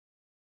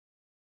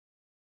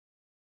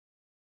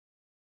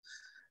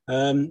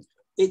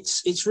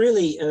It's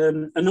really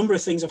a number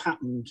of things have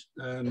happened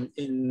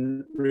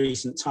in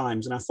recent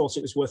times, and I thought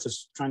it was worth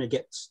us trying to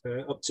get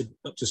up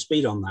to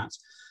speed on that.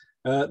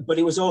 But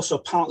it was also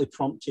partly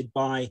prompted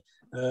by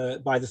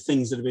the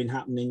things that have been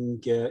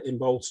happening in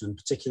Bolton,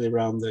 particularly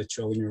around the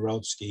Cholina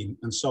Road scheme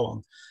and so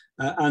on.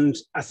 And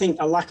I think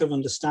a lack of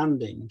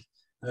understanding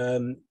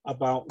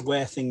about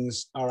where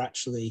things are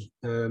actually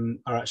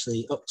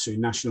up to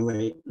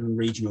nationally and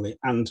regionally,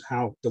 and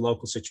how the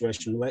local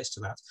situation relates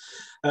to that.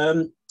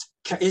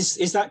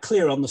 Is that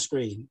clear on the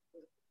screen?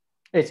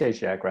 It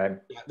is, yeah,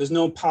 Graham. Yeah, there's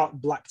no part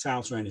blacked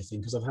out or anything,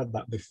 because I've had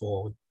that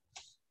before.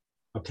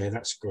 Okay,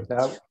 that's good.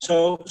 No.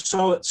 So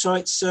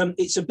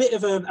it's a bit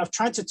of a. I've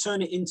tried to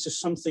turn it into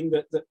something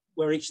that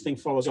where each thing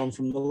follows on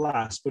from the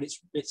last, but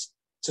it's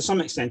to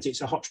some extent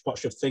it's a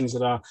hodgepodge of things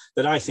that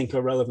I think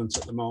are relevant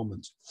at the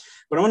moment.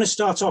 But I want to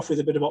start off with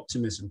a bit of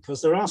optimism,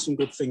 because there are some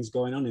good things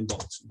going on in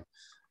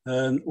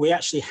Bolton. We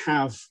actually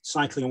have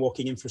cycling and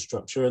walking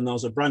infrastructure, and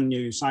those are brand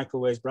new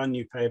cycleways, brand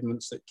new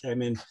pavements that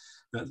came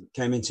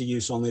into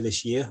use only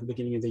this year,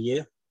 beginning of the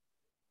year,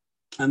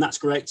 and that's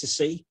great to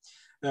see.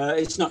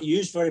 It's not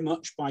used very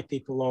much by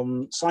people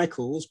on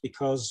cycles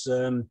because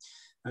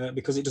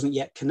it doesn't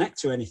yet connect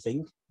to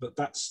anything, but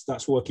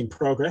that's work in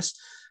progress.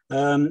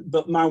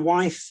 But my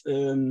wife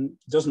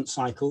doesn't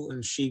cycle,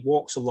 and she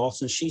walks a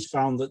lot, and she's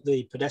found that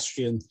the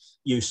pedestrian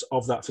use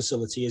of that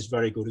facility is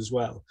very good as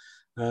well.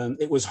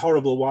 It was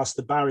horrible whilst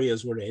the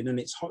barriers were in, and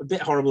it's a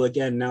bit horrible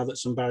again now that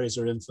some barriers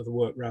are in for the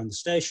work around the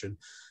station.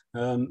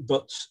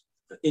 But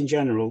in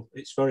general,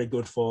 it's very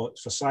good for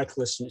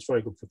cyclists, and it's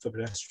very good for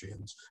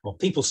pedestrians, or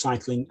people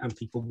cycling and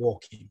people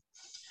walking.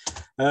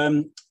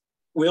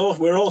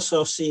 We're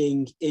also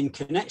seeing, in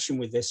connection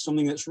with this,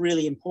 something that's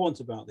really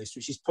important about this,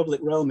 which is public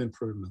realm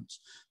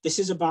improvements. This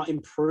is about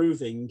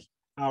improving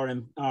our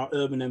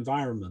urban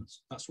environment.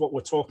 That's what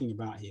we're talking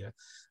about here.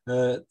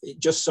 It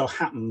just so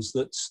happens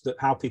that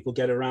how people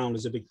get around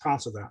is a big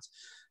part of that.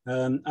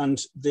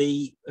 And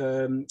the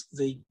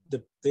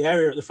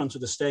area at the front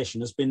of the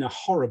station has been a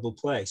horrible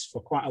place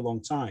for quite a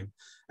long time,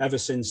 ever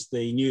since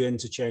the new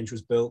interchange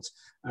was built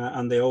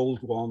and the old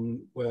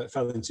one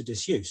fell into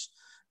disuse.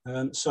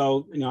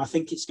 So, I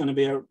think it's going to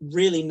be a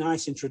really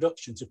nice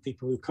introduction to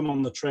people who come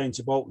on the train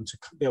to Bolton to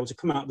be able to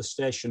come out of the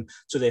station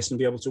to this and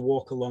be able to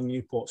walk along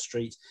Newport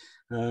Street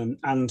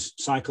and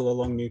cycle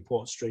along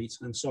Newport Street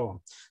and so on.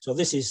 So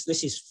this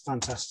is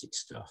fantastic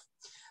stuff.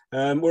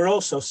 We're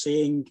also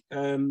seeing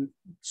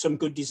some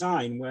good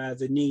design where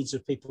the needs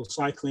of people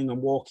cycling and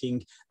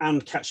walking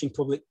and catching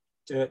public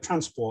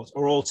transport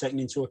are all taken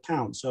into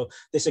account. So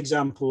this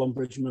example on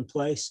Bridgeman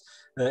Place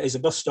is a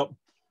bus stop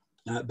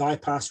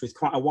bypass with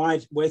quite a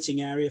wide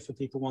waiting area for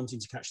people wanting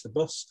to catch the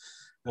bus,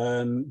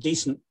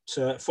 decent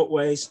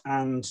footways,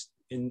 and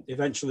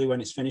eventually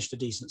when it's finished, a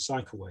decent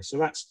cycleway. So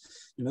that's,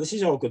 this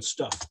is all good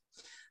stuff.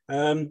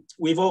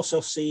 We've also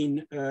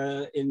seen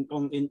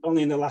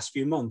only in the last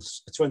few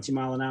months a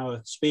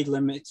 20-mile-an-hour speed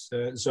limit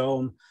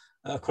zone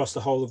across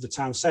the whole of the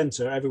town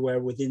centre, everywhere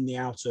within the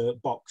outer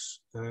box,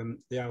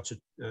 the outer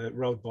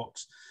road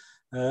box.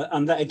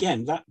 And that,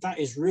 again, that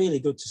is really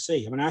good to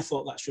see. I mean, I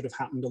thought that should have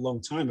happened a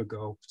long time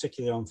ago,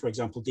 particularly on, for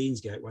example,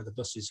 Deansgate, where the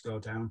buses go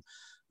down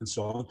and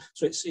so on.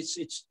 So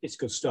it's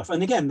good stuff.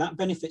 And again, that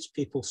benefits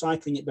people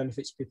cycling, it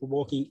benefits people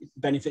walking, it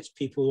benefits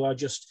people who are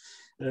just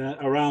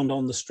around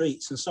on the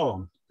streets and so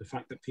on. The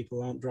fact that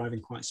people aren't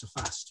driving quite so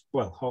fast,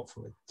 well,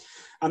 hopefully.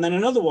 And then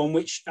another one,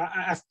 which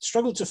I've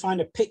struggled to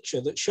find a picture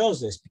that shows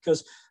this,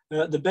 because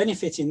the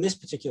benefit in this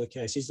particular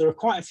case is there are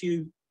quite a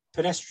few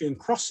pedestrian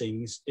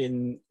crossings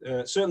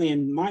certainly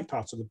in my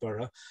part of the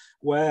borough,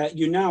 where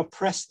you now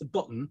press the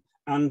button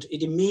and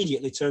it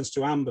immediately turns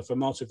to amber for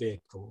motor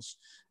vehicles,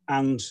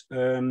 and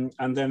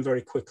then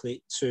very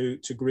quickly to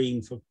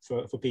green for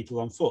people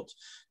on foot.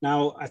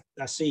 Now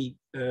I see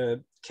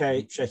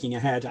Kate shaking her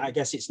head. I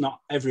guess it's not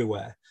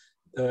everywhere,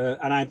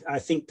 and I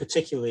think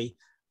particularly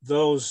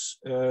those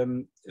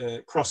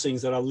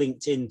crossings that are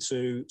linked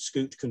into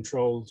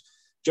scoot-controlled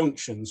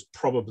junctions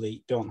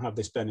probably don't have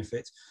this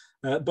benefit.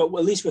 But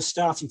at least we're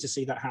starting to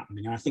see that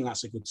happening, and I think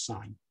that's a good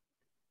sign.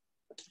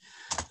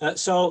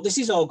 So this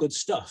is all good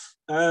stuff.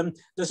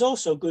 There's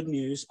also good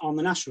news on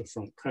the national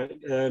front.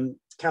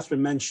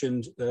 Catherine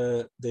mentioned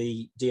the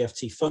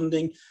DFT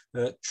funding,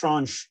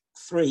 tranche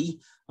 3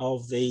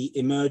 of the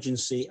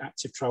Emergency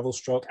Active Travel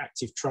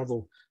Active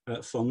Travel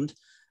Fund.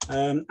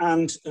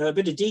 And a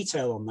bit of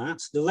detail on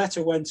that. The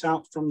letter went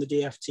out from the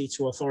DFT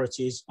to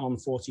authorities on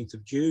 14th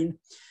of June,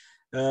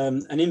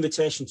 an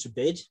invitation to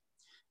bid.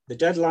 The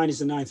deadline is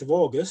the 9th of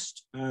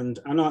August, and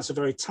I know it's a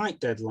very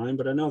tight deadline,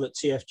 but I know that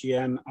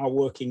TFGM are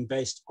working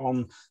based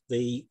on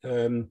the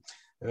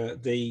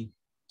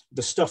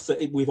stuff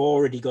that we've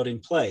already got in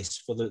place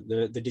for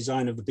the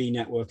design of the B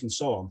network and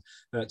so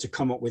on, to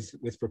come up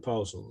with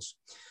proposals.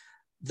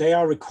 They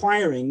are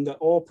requiring that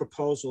all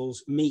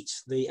proposals meet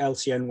the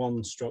LTN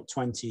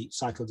 1/20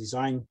 cycle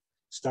design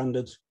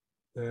standard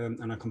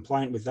and are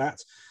compliant with that.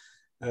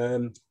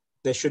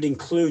 They should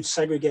include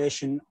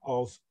segregation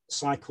of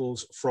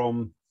cycles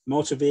from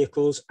motor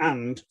vehicles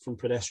and from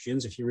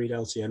pedestrians, if you read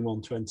LTN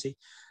 120,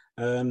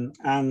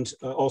 and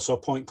also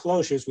point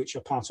closures, which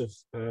are part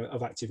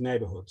of active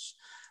neighbourhoods.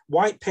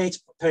 White paint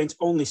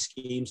only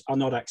schemes are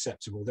not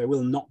acceptable. They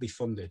will not be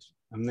funded.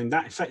 And then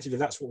that effectively,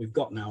 that's what we've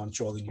got now on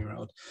Chorley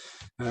Road.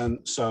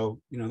 So,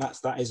 you know,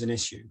 that is an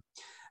issue.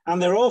 And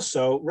they're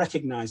also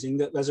recognising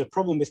that there's a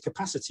problem with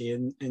capacity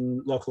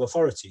in local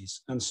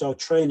authorities. And so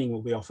training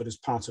will be offered as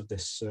part of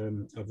this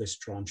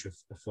tranche of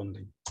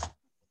funding.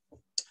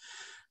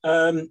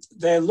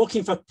 They're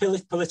looking for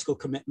political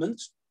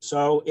commitment.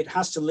 So it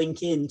has to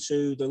link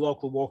into the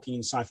local walking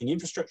and cycling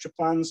infrastructure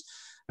plans,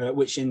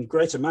 which in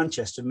Greater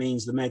Manchester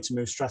means the Made to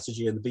Move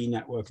strategy and the B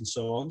network and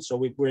so on. So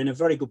we're in a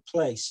very good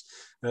place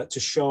to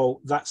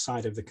show that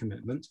side of the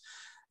commitment.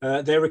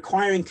 They're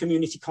requiring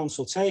community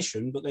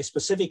consultation, but they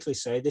specifically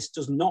say this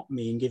does not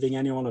mean giving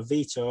anyone a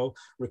veto,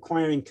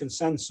 requiring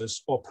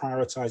consensus, or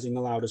prioritising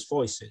the loudest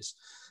voices.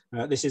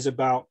 This is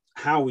about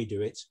how we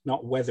do it,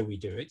 not whether we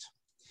do it.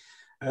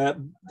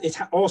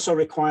 It also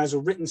requires a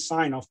written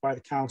sign-off by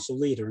the council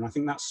leader, and I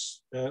think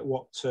that's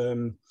what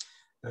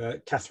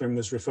Catherine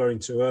was referring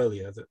to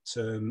earlier,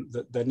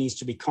 that there needs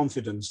to be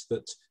confidence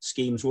that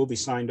schemes will be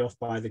signed off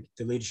by the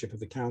leadership of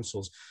the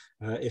councils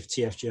if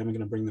TFGM are going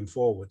to bring them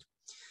forward.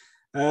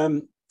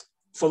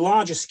 For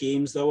larger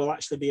schemes, there will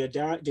actually be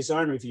a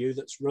design review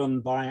that's run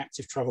by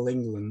Active Travel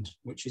England,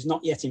 which is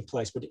not yet in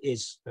place, but it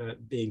is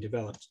being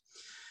developed.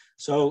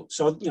 So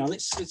you know,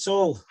 it's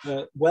all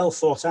well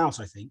thought out,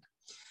 I think.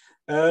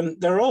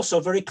 There are also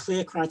very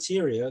clear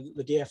criteria that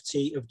the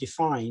DFT have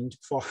defined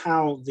for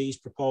how these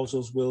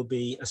proposals will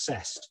be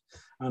assessed.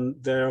 And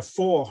there are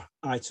 4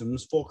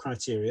 items, 4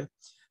 criteria.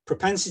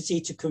 Propensity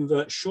to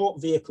convert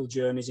short vehicle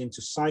journeys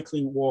into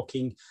cycling,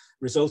 walking,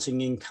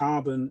 resulting in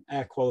carbon,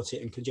 air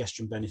quality and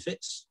congestion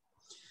benefits.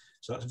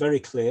 So that's very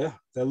clear.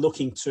 They're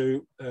looking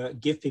to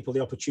give people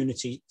the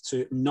opportunity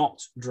to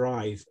not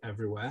drive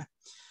everywhere.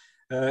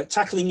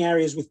 Tackling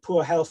areas with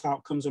poor health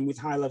outcomes and with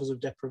high levels of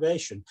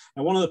deprivation.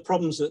 Now, one of the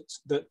problems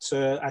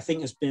that I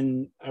think has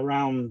been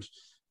around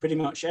pretty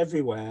much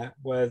everywhere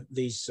where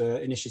these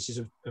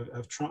initiatives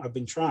have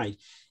been tried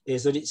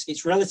is that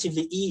it's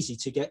relatively easy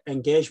to get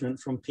engagement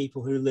from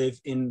people who live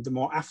in the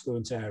more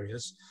affluent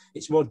areas.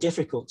 It's more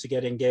difficult to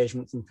get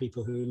engagement from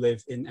people who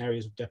live in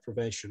areas of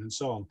deprivation and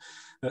so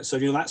on. So,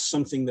 you know, that's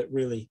something that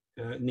really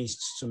needs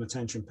some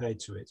attention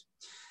paid to it.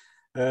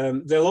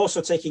 They'll also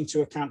take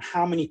into account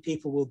how many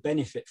people will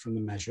benefit from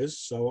the measures.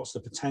 So what's the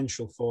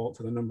potential for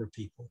the number of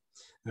people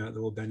that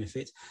will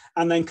benefit,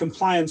 and then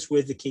compliance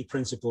with the key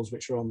principles,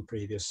 which are on the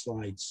previous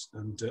slides.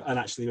 And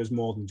actually there's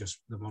more than just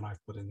the one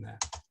I've put in there.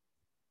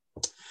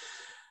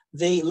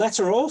 The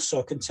letter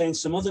also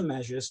contains some other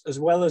measures as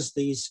well as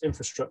these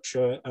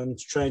infrastructure and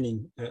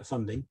training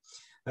funding.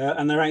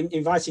 And they're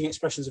inviting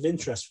expressions of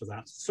interest for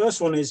that. The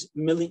first one is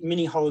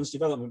Mini Holland's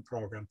development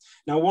programme.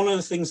 Now, one of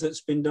the things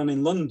that's been done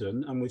in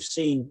London, and we've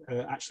seen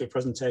actually a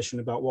presentation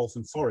about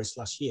Waltham Forest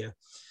last year,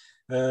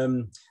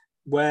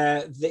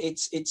 where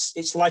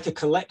it's like a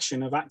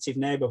collection of active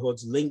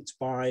neighbourhoods linked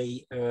by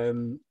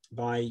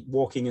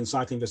walking and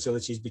cycling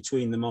facilities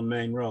between them on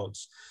main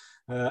roads.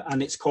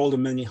 And it's called a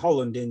Mini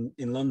Holland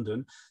in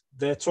London.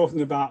 They're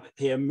talking about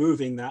here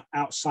moving that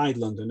outside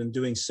London and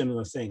doing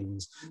similar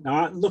things.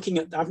 Now,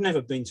 I've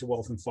never been to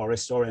Waltham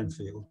Forest or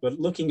Enfield, but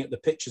looking at the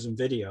pictures and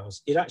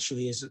videos, it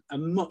actually is a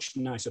much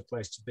nicer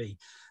place to be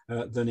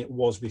than it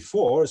was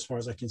before, as far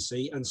as I can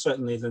see, and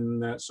certainly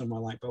than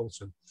somewhere like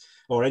Bolton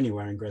or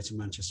anywhere in Greater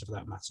Manchester for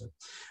that matter.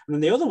 And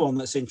then the other one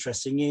that's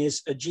interesting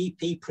is a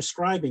GP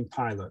prescribing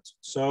pilot.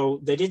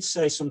 So they did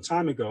say some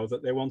time ago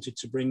that they wanted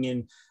to bring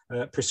in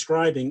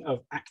prescribing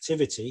of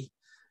activity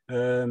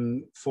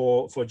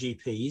for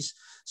GPs,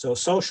 so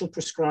social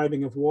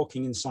prescribing of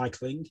walking and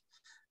cycling.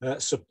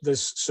 So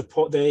there's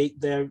support.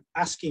 They're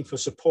asking for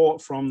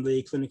support from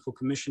the clinical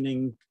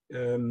commissioning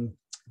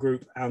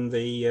group and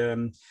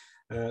the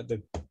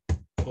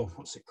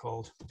what's it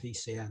called,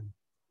 PCN.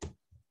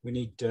 We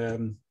need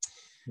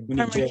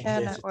Primary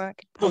Care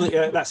Network. Oh,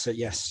 that's it.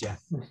 Yes, yeah.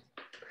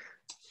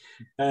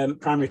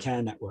 Primary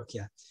Care Network.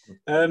 Yeah.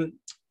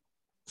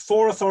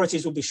 4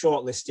 authorities will be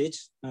shortlisted.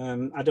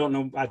 I don't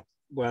know.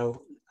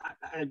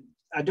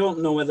 I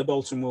don't know whether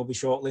Bolton will be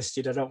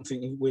shortlisted. I don't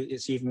think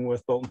it's even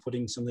worth Bolton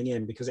putting something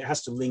in, because it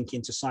has to link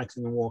into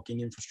cycling and walking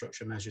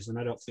infrastructure measures, and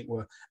I don't think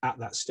we're at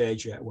that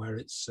stage yet where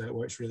it's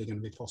really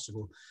going to be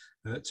possible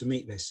to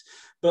meet this.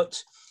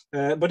 But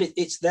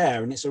it's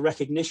there, and it's a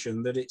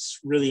recognition that it's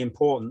really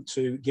important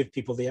to give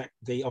people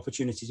the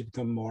opportunity to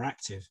become more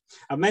active.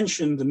 I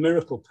mentioned the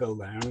miracle pill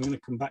there, and I'm going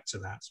to come back to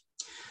that.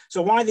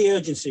 So why the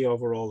urgency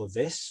over all of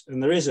this?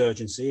 And there is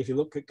urgency. If you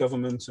look at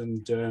government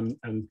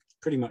and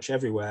pretty much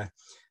everywhere,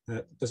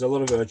 there's a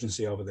lot of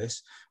urgency over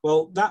this.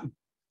 Well, that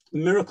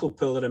miracle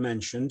pill that I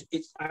mentioned,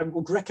 I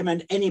would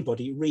recommend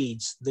anybody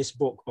reads this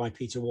book by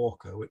Peter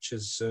Walker, which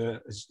is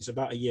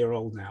about a year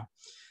old now.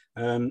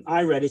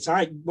 I read it.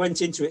 I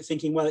went into it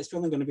thinking, well, it's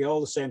only going to be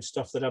all the same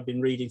stuff that I've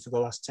been reading for the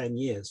last 10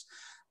 years.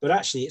 But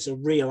actually, it's a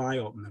real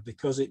eye-opener,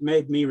 because it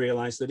made me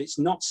realize that it's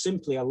not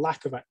simply a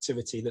lack of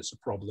activity that's a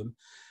problem.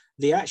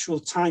 the actual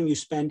time you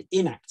spend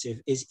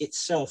inactive is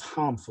itself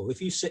harmful.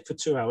 If you sit for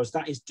 2 hours,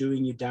 that is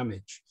doing you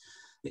damage.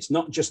 It's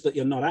not just that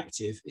you're not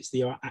active, it's that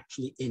you're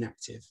actually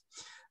inactive.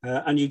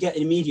 And you get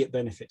immediate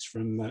benefits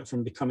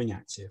from becoming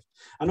active.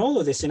 And all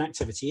of this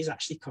inactivity is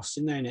actually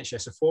costing the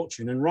NHS a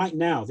fortune. And right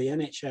now, the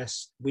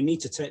NHS, we need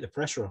to take the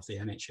pressure off the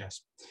NHS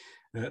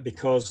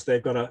because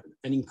they've got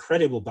an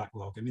incredible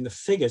backlog. I mean, the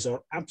figures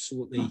are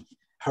absolutely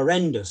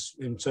horrendous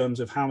in terms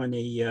of how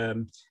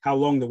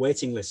long the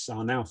waiting lists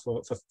are now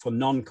for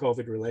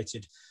non-COVID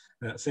related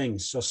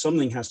things. So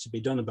something has to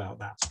be done about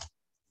that.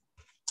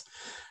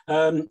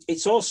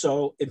 It's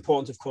also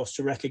important, of course,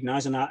 to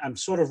recognise, and I'm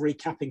sort of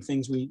recapping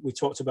things we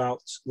talked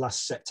about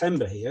last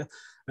September here.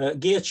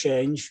 Gear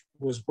change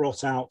was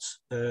brought out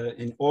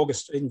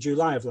in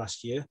July of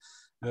last year,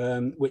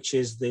 which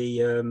is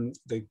the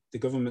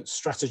government's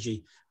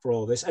strategy for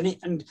all this.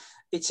 And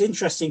it's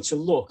interesting to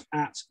look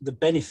at the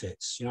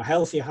benefits, you know,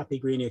 healthier, happy,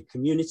 greener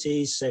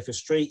communities, safer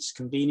streets,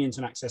 convenient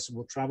and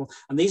accessible travel.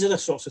 And these are the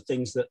sorts of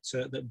things that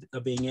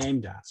are being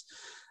aimed at.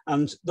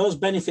 And those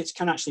benefits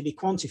can actually be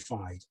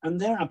quantified, and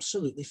they're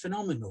absolutely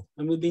phenomenal.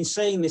 And we've been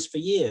saying this for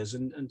years,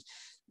 and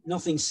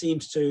nothing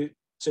seems to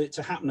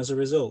happen as a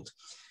result.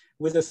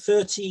 With a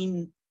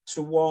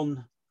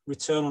 13-to-1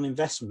 return on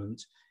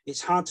investment,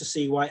 it's hard to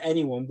see why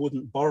anyone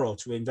wouldn't borrow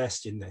to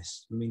invest in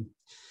this. I mean,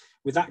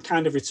 with that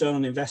kind of return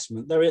on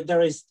investment,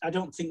 I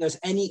don't think there's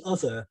any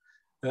other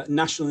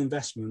national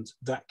investment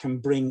that can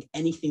bring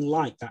anything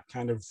like that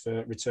kind of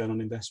return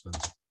on investment.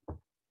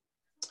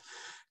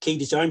 Key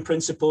design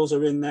principles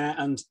are in there,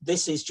 and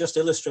this is just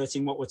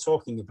illustrating what we're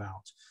talking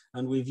about.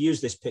 And we've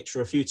used this picture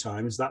a few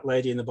times. That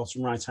lady in the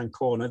bottom right-hand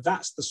corner,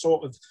 that's the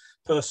sort of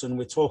person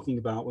we're talking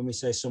about when we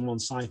say someone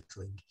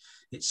cycling.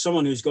 It's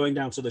someone who's going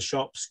down to the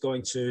shops,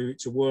 going to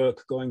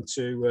work, going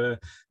to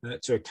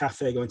a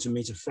cafe, going to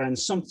meet a friend,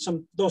 some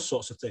those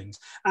sorts of things.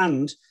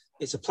 And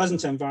it's a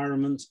pleasant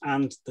environment,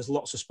 and there's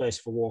lots of space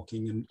for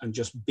walking and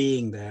just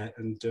being there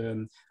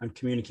and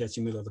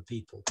communicating with other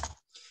people.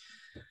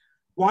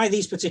 Why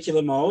these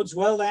particular modes?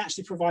 Well, they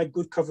actually provide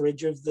good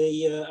coverage of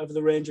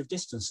the range of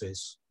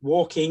distances.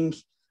 Walking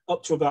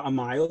up to about a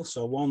mile,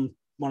 so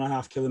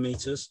 1.5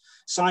 kilometers.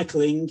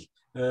 Cycling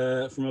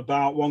from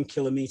about 1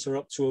 kilometer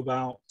up to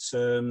about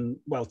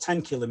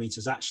 10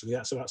 kilometers. Actually,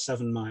 that's about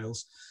 7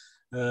 miles.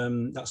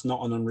 That's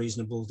not an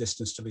unreasonable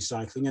distance to be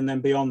cycling. And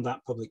then beyond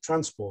that, public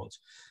transport.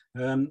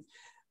 And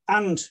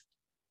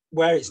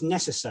where it's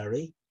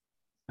necessary,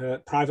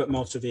 private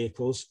motor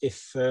vehicles,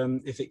 if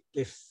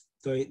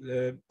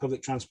the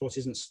public transport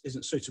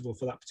isn't suitable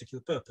for that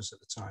particular purpose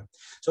at the time.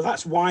 So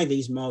that's why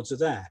these modes are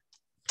there,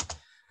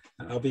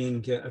 are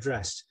being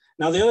addressed.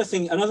 Now,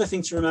 another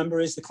thing to remember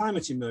is the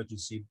climate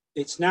emergency.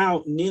 It's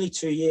now nearly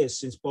 2 years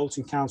since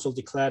Bolton Council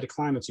declared a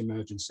climate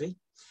emergency.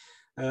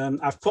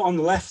 I've put on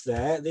the left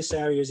there, this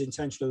area is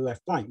intentionally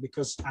left blank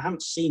because I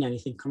haven't seen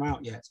anything come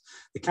out yet.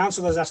 The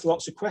council has asked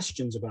lots of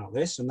questions about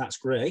this, and that's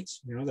great.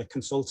 You know, they're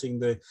consulting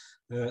the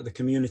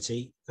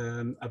community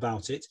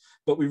about it,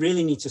 but we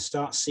really need to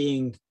start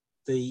seeing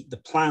the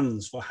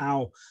plans for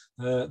how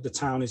the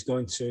town is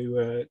going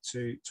to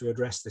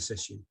address this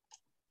issue.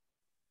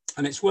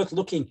 And it's worth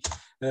looking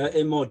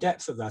in more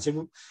depth at that.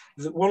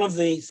 One of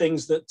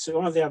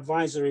the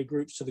advisory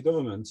groups to the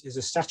government is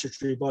a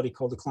statutory body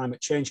called the Climate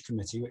Change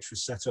Committee, which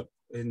was set up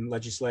in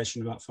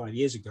legislation about 5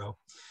 years ago.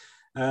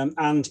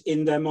 And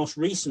in their most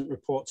recent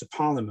report to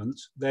Parliament,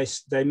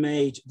 they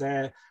made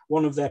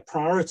one of their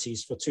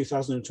priorities for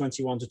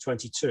 2021 to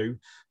 22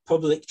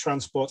 public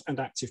transport and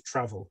active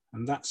travel,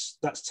 and that's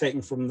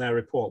taken from their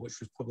report, which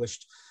was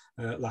published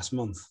last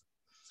month.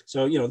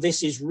 So, you know,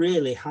 this is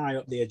really high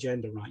up the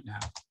agenda right now.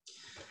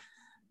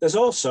 There's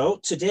also,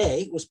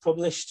 today was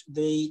published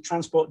the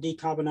Transport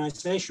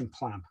Decarbonisation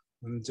Plan,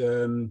 and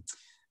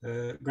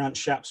Grant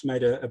Shapps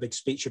made a big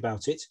speech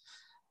about it.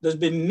 There's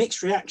been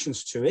mixed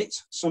reactions to it.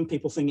 Some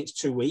people think it's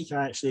too weak.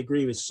 I actually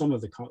agree with some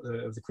of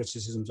the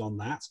criticisms on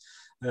that.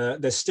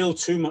 There's still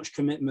too much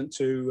commitment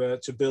to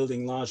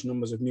building large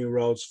numbers of new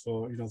roads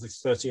for, you know, the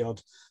 30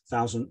 odd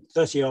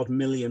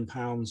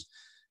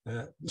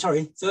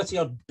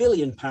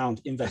billion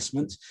pound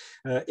investment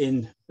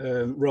in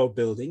road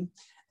building.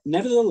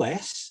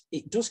 Nevertheless,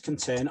 it does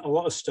contain a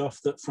lot of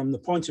stuff that, from the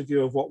point of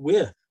view of what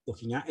we're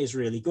looking at, is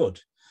really good.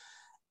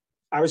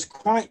 I was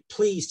quite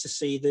pleased to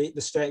see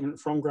the statement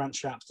from Grant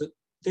Shapps that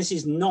this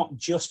is not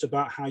just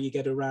about how you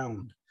get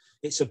around.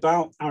 It's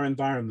about our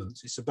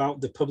environment. It's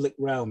about the public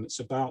realm. It's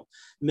about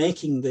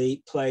making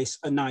the place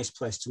a nice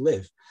place to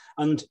live.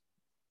 And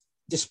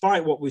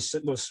despite what was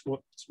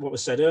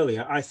said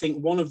earlier, I think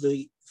one of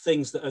the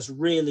things that has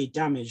really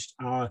damaged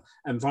our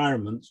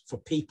environment for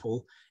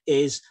people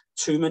is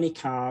too many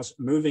cars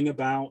moving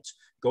about,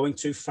 going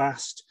too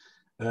fast,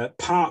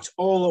 parked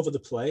all over the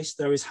place.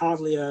 There is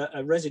hardly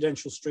a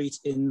residential street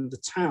in the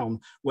town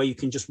where you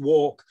can just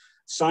walk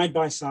side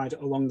by side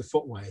along the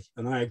footway.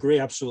 And I agree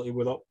absolutely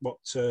with what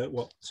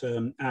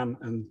Anne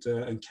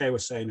and Kay were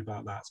saying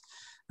about that.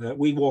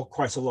 We walk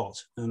quite a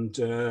lot,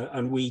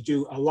 and we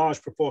do a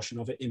large proportion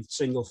of it in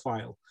single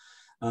file.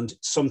 and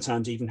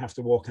sometimes even have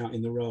to walk out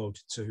in the road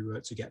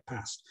to get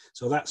past.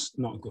 So that's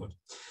not good.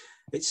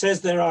 It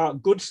says there are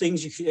good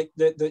things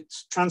that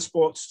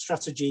transport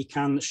strategy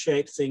can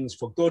shape things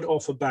for good or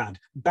for bad.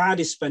 Bad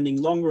is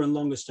spending longer and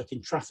longer stuck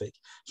in traffic,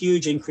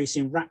 huge increase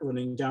in rat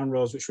running down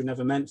roads which were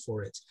never meant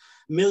for it.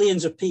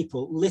 Millions of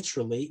people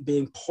literally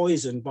being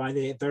poisoned by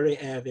the very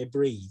air they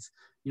breathe.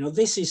 You know,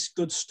 this is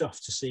good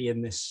stuff to see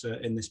in this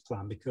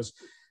plan because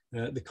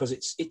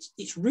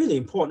it's really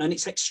important and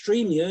it's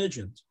extremely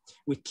urgent.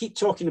 We keep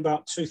talking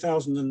about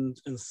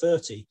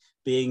 2030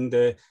 being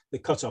the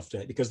cutoff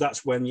date because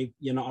that's when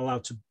you're not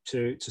allowed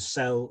to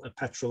sell a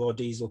petrol or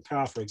diesel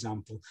car, for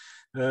example.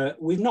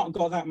 We've not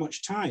got that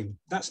much time.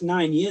 That's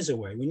 9 years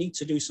away. We need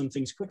to do some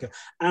things quicker.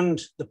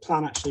 And the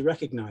plan actually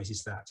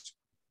recognises that.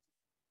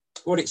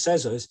 What it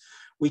says is,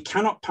 we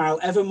cannot pile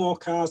ever more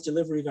cars,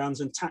 delivery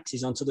vans and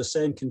taxis onto the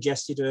same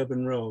congested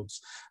urban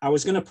roads. I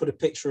was going to put a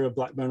picture of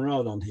Blackburn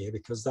Road on here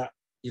because that,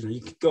 you know,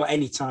 you could go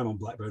any time on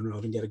Blackburn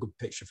Road and get a good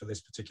picture for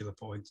this particular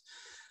point.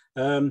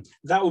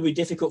 That will be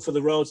difficult for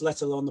the roads,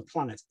 let alone the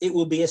planet. It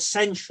will be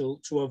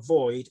essential to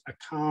avoid a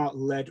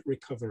car-led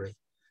recovery.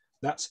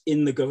 That's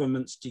in the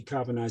government's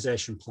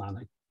decarbonisation plan,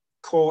 a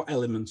core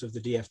element of the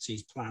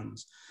DFT's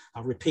plans.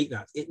 I'll repeat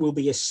that. It will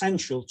be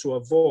essential to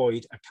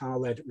avoid a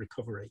car-led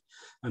recovery.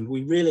 And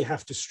we really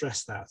have to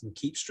stress that and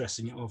keep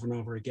stressing it over and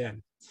over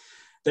again.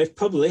 They've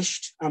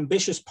published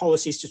ambitious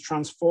policies to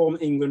transform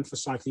England for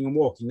cycling and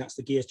walking. That's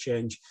the gear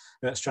change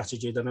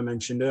strategy that I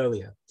mentioned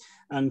earlier.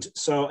 And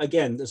so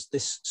again, there's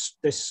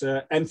this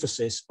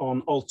emphasis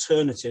on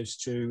alternatives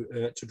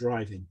to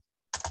driving.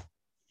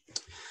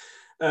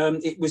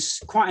 It was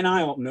quite an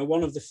eye-opener.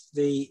 One of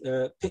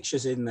the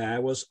pictures in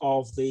there was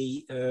of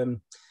the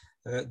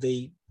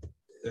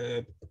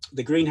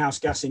greenhouse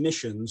gas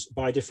emissions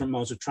by different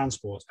modes of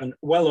transport, and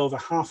well over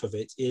half of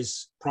it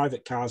is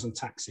private cars and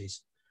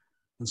taxis.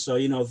 And so,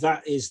 you know,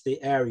 that is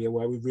the area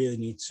where we really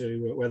need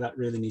to, where that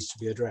really needs to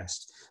be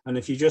addressed. And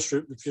if you just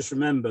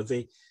remember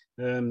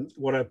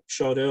what I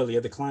showed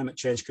earlier, the Climate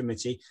Change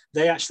Committee,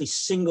 they actually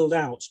singled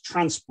out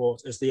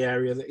transport as the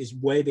area that is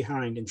way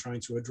behind in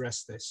trying to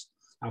address this,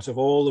 out of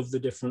all of the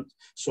different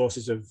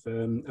sources of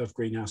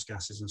greenhouse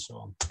gases and so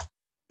on.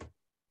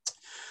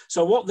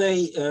 So what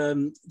they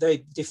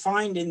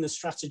defined in the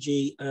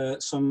strategy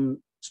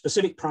some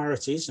specific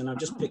priorities, and I've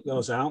just picked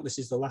those out. This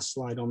is the last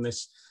slide on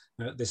this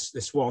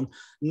one.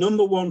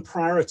 Number one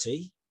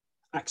priority,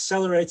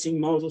 accelerating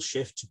modal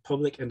shift to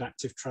public and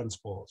active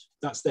transport.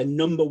 That's their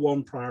number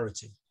one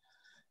priority.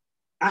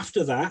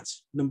 After that,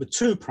 number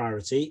two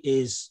priority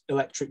is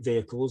electric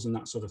vehicles and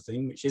that sort of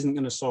thing, which isn't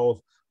going to solve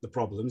the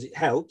problems. It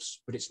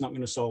helps, but it's not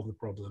going to solve the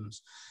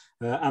problems.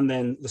 And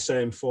then the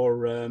same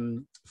for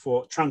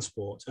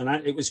transport.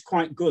 And it was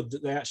quite good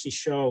that they actually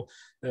show,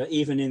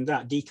 even in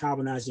that,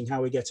 decarbonising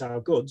how we get our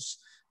goods,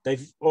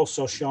 they've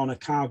also shown a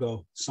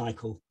cargo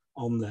cycle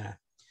on there.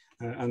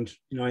 And,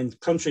 you know, in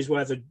countries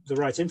where the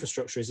right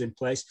infrastructure is in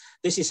place,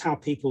 this is how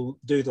people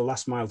do the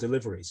last mile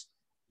deliveries.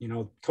 You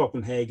know,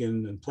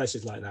 Copenhagen and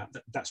places like that,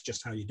 that's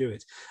just how you do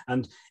it.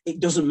 And it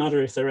doesn't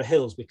matter if there are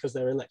hills because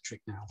they're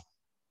electric now.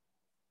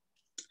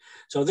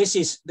 So this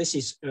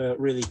is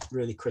really,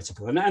 really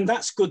critical. And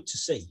that's good to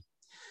see.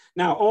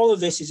 Now, all of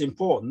this is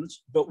important,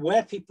 but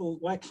where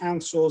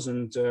councils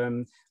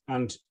and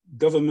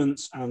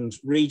governments and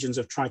regions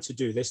have tried to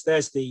do this,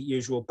 there's the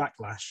usual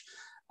backlash.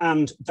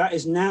 And that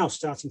is now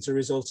starting to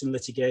result in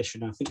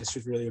litigation. I think this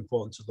is really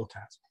important to look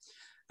at.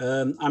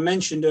 I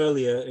mentioned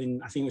earlier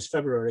I think it was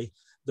February,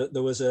 that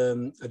there was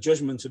a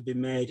judgment had been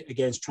made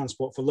against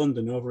Transport for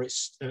London over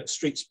its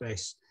street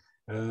space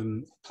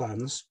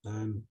plans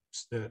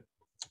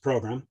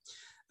programme.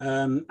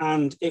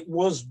 And it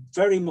was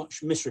very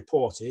much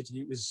misreported.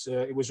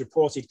 It was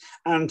reported,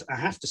 and I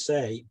have to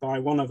say, by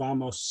one of our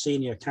most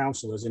senior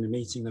councillors in a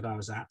meeting that I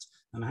was at,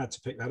 and I had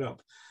to pick that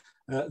up,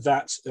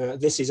 that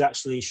this is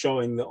actually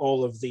showing that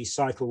all of the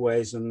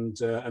cycleways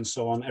and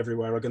so on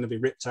everywhere are going to be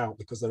ripped out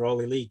because they're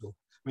all illegal.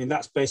 I mean,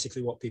 that's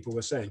basically what people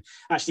were saying.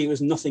 Actually, it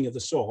was nothing of the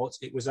sort.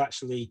 It was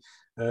actually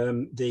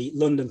the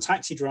London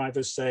taxi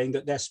drivers saying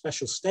that their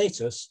special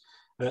status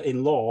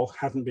in law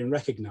hadn't been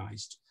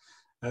recognised.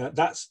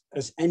 That's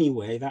as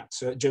anyway, that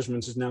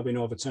judgment has now been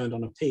overturned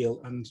on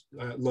appeal, and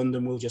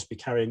London will just be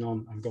carrying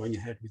on and going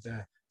ahead with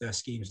their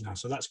schemes now.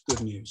 So that's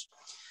good news.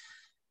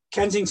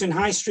 Kensington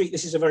High Street,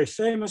 this is a very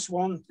famous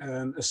one,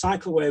 a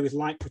cycleway with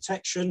light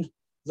protection.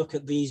 Look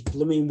at these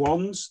blooming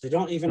wands. They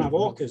don't even have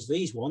orcas,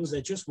 these ones,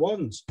 they're just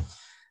wands.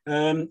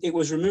 It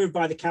was removed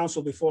by the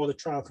council before the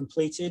trial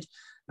completed.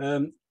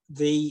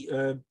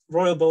 The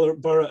Royal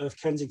Borough of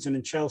Kensington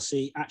and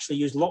Chelsea actually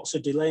used lots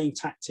of delaying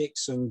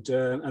tactics and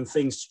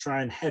things to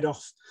try and head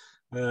off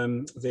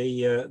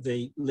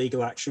the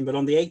legal action. But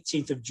on the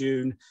 18th of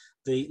June,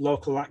 the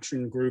local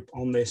action group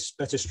on this,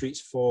 Better Streets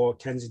for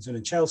Kensington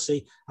and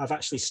Chelsea, have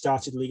actually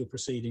started legal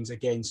proceedings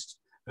against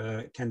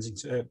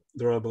the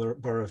Royal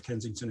Borough of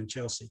Kensington and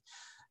Chelsea.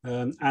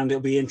 And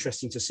it'll be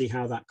interesting to see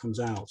how that comes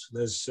out.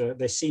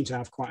 They seem to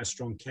have quite a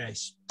strong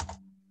case.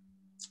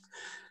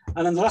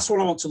 And then the last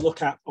one I want to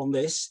look at on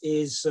this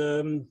is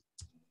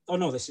oh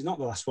no, this is not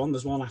the last one.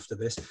 There's one after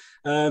this.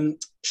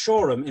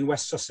 Shoreham in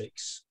West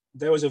Sussex.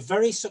 There was a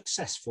very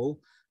successful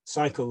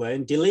cycle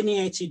lane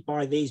delineated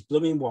by these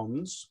blooming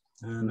wands.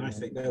 And I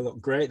think they look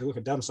great. They look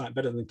a damn sight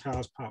better than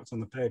cars parked on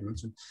the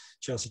pavement and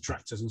Chelsea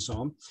tractors and so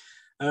on.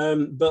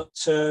 But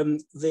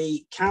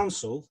the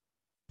council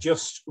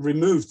just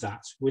removed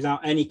that without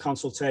any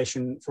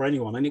consultation for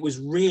anyone, and it was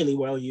really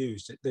well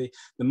used. There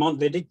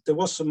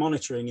was some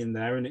monitoring in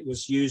there, and it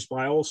was used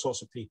by all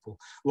sorts of people,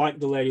 like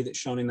the lady that's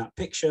shown in that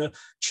picture,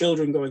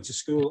 children going to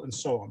school, and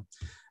so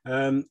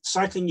on.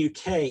 Cycling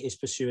UK is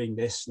pursuing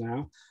this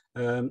now,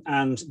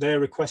 and they're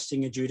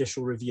requesting a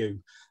judicial review,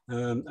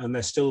 and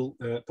they're still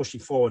pushing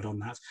forward on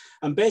that.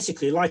 And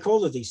basically, like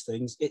all of these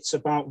things, it's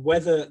about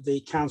whether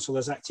the council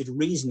has acted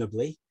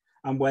reasonably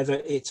and whether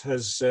it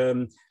has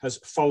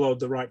followed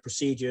the right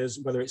procedures,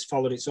 whether it's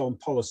followed its own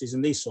policies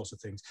and these sorts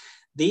of things.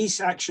 These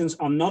actions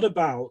are not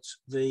about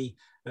the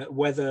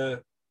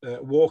whether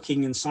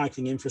walking and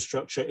cycling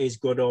infrastructure is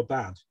good or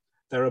bad.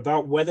 They're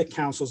about whether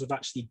councils have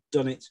actually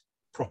done it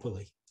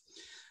properly.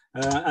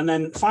 And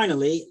then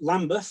finally,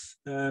 Lambeth,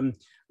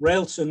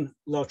 Railton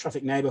low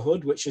traffic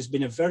neighbourhood, which has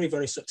been a very,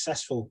 very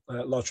successful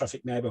low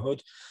traffic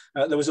neighbourhood.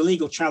 There was a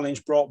legal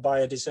challenge brought by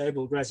a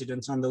disabled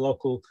resident and the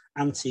local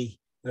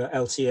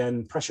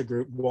LTN pressure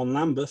group won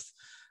Lambeth,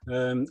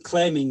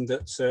 claiming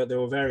that there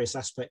were various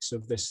aspects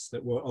of this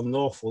that were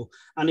unlawful.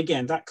 And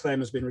again, that claim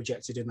has been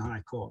rejected in the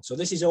High Court. So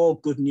this is all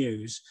good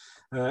news.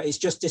 It's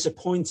just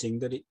disappointing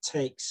that it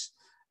takes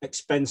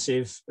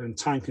expensive and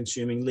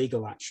time-consuming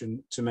legal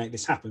action to make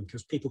this happen,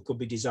 because people could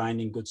be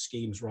designing good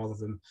schemes rather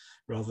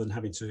than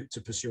having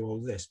to pursue all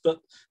of this. But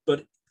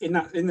in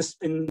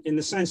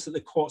the sense that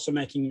the courts are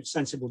making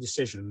sensible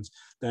decisions,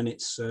 then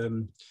it's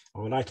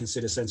or what I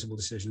consider sensible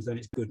decisions, then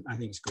it's good. I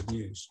think it's good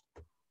news.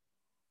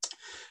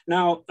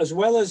 Now, as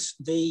well as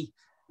the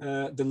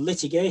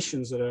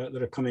litigations that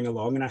are coming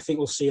along, and I think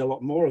we'll see a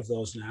lot more of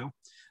those now,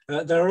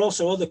 there are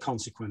also other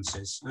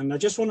consequences. And I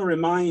just want to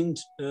remind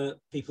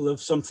people of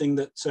something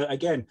that,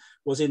 again,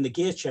 was in the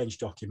gear change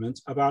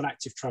document about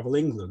Active Travel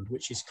England,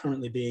 which is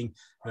currently being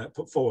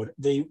put forward.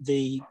 The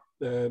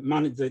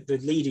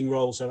leading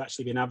roles have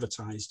actually been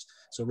advertised,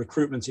 so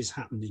recruitment is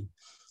happening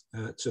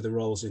to the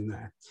roles in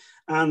there.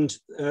 And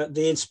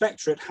the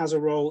inspectorate has a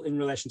role in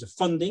relation to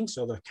funding,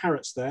 so there are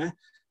carrots there,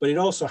 but it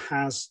also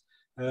has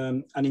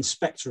an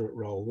inspectorate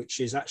role, which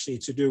is actually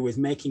to do with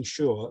making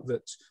sure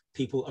that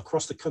people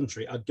across the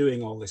country are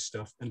doing all this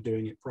stuff and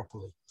doing it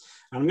properly.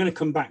 And I'm going to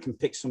come back and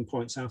pick some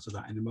points out of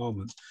that in a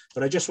moment,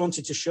 but I just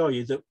wanted to show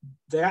you that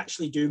they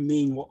actually do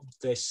mean what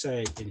they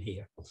say in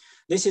here.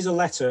 This is a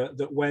letter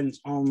that went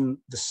on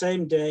the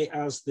same day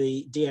as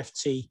the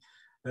DFT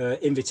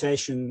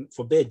invitation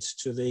for bids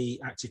to the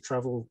Active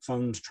Travel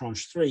Fund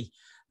Tranche 3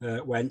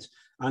 went,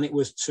 and it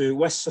was to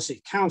West Sussex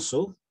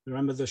Council.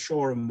 Remember the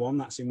Shoreham one,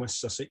 that's in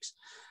West Sussex.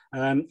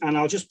 And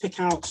I'll just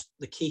pick out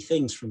the key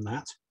things from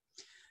that.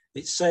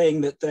 It's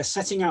saying that they're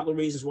setting out the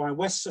reasons why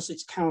West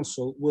Sussex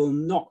Council will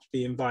not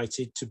be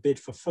invited to bid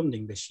for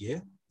funding this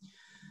year.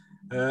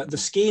 The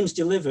schemes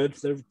delivered,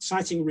 they're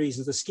citing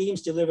reasons, the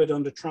schemes delivered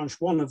under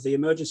tranche 1 of the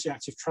Emergency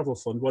Active Travel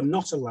Fund were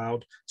not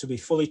allowed to be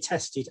fully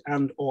tested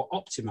and or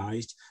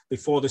optimised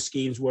before the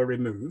schemes were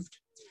removed.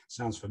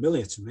 Sounds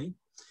familiar to me.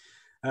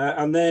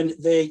 And then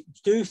they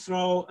do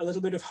throw a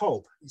little bit of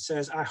hope. It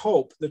says, I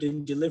hope that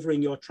in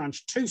delivering your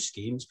tranche 2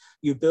 schemes,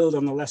 you build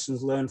on the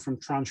lessons learned from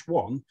tranche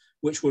 1,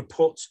 which would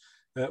put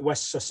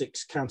West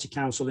Sussex County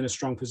Council in a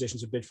strong position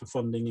to bid for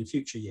funding in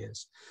future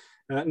years.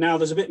 Now,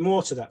 there's a bit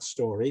more to that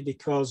story,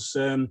 because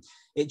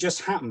it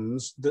just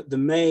happens that the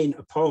main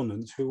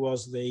opponent, who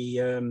was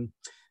the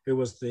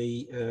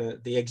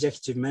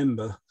executive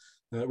member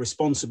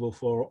responsible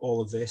for all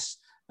of this,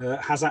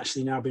 has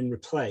actually now been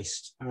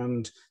replaced,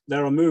 and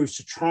there are moves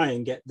to try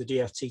and get the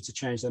DFT to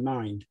change their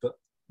mind. But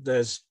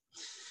there's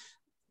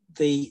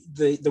the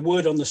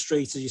word on the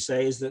street, as you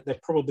say, is that they're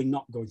probably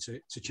not going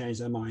to change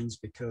their minds,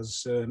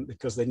 because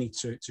they need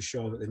to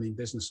show that they mean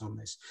business on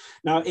this.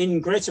 Now, in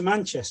Greater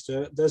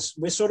Manchester,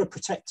 we're sort of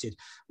protected.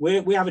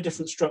 We have a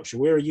different structure.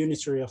 We're a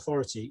unitary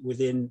authority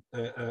within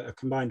a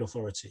combined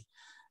authority.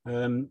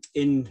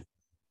 In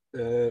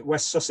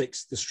West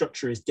Sussex, the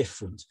structure is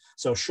different.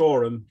 So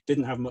Shoreham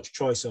didn't have much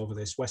choice over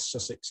this. West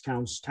Sussex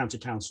County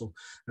Council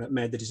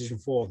made the decision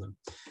for them.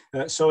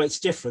 So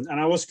it's different. And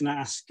I was going to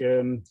ask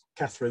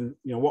Catherine,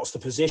 what's the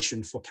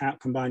position for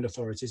combined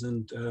authorities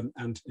and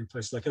in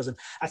places like us? And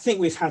I think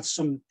we've had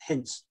some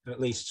hints,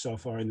 at least so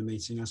far in the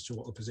meeting, as to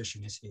what the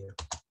position is here.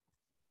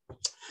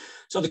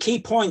 So the key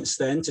points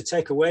then to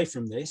take away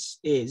from this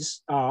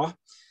are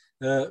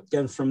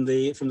again from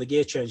the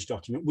gear change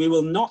document, we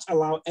will not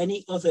allow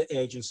any other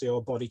agency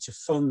or body to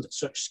fund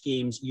such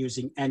schemes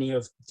using any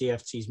of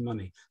DFT's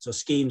money. So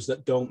schemes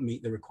that don't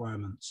meet the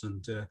requirements.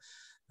 And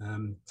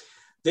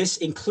this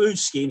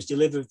includes schemes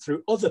delivered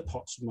through other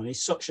pots of money,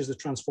 such as the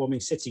Transforming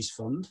Cities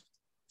Fund.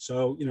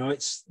 So,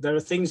 there are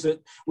things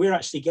that we're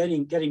actually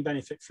getting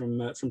benefit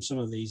from some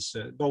of these.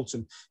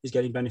 Bolton is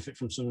getting benefit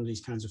from some of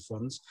these kinds of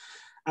funds.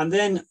 And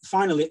then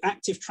finally,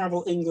 Active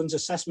Travel England's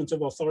assessment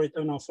of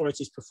an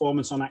authority's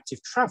performance on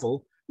active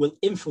travel will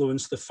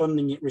influence the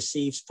funding it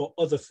receives for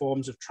other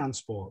forms of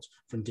transport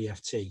from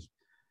DfT.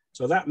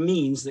 So that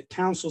means that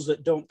councils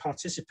that don't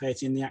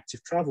participate in the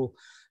active travel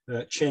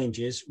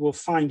changes will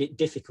find it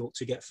difficult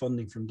to get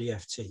funding from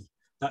DfT.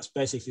 That's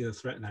basically the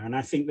threat there, and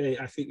I think they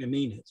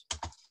mean it.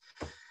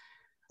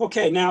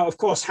 Okay, now, of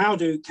course, how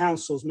do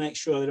councils make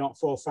sure they don't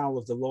fall foul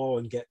of the law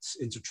and get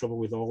into trouble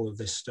with all of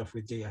this stuff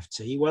with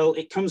DfT? Well,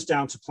 it comes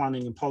down to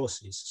planning and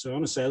policies. So I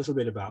want to say a little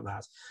bit about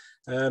that.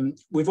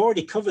 We've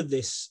already covered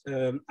this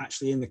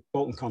actually in the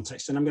Bolton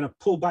context, and I'm going to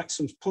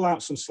pull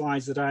out some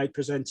slides that I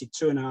presented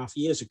 2.5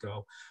 years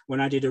ago when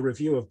I did a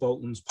review of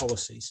Bolton's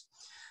policies.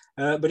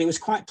 But it was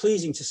quite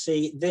pleasing to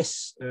see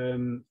this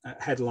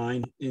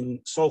headline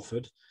in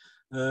Salford,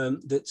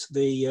 that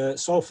the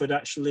Salford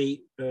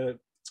actually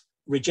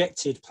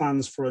rejected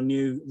plans for a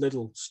new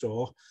Lidl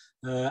store,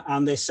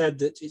 and they said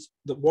that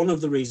one of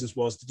the reasons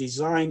was the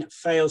design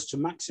fails to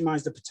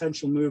maximise the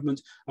potential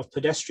movement of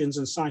pedestrians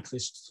and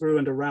cyclists through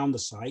and around the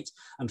site,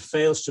 and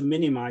fails to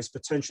minimise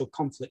potential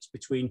conflicts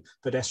between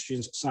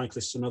pedestrians,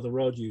 cyclists and other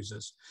road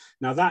users.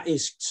 Now that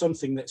is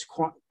something that's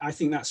I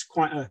think that's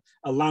quite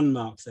a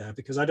landmark there,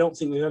 because I don't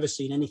think we've ever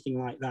seen anything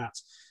like that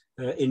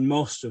in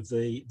most of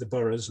the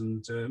boroughs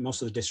and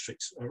most of the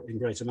districts in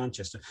Greater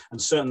Manchester.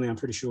 And certainly I'm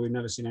pretty sure we've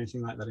never seen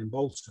anything like that in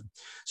Bolton.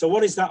 So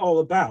what is that all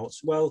about?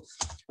 Well,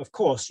 of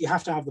course, you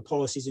have to have the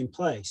policies in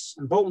place.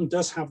 And Bolton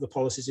does have the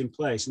policies in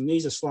place. And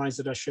these are slides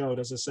that I showed,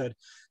 as I said,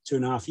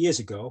 2.5 years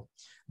ago.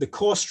 The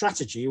core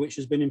strategy, which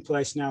has been in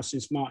place now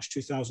since March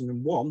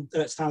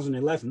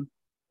 2011,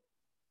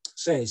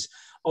 says,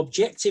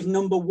 objective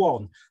number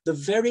 1, the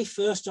very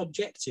first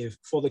objective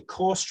for the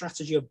core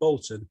strategy of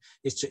Bolton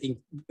is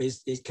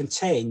it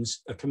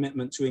contains a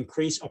commitment to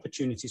increase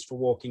opportunities for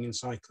walking and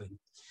cycling.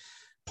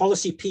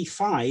 Policy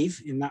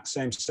P5 in that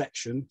same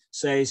section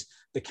says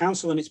the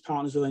council and its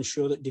partners will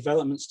ensure that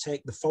developments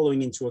take the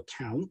following into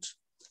account,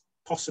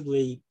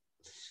 possibly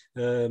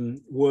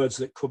words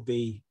that could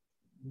be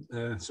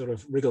sort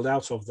of wriggled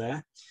out of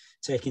there,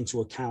 take into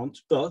account,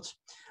 but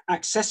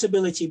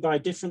accessibility by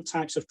different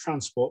types of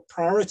transport,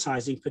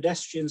 prioritising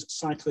pedestrians,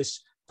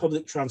 cyclists,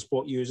 public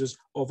transport users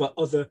over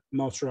other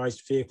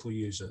motorised vehicle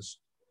users.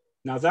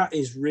 Now that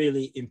is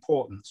really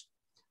important.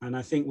 And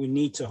I think we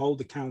need to hold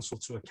the council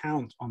to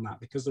account on that,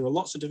 because there are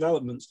lots of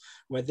developments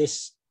where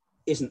this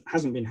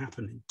hasn't been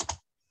happening.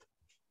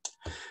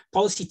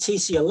 Policy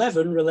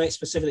TC11 relates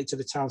specifically to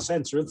the town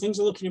centre, and things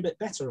are looking a bit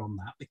better on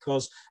that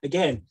because,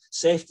 again,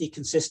 safety,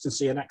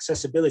 consistency and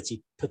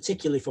accessibility,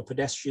 particularly for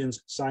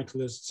pedestrians,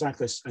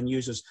 cyclists and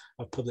users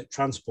of public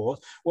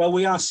transport, well,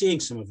 we are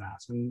seeing some of that,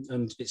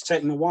 and it's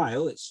taken a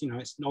while. It's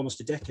almost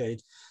a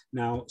decade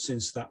now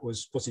since that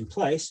was put in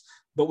place,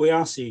 but we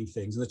are seeing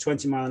things, and the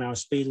 20-mile-an-hour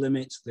speed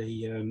limit,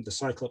 the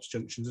Cyclops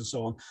junctions and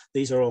so on,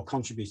 these are all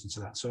contributing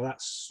to that. So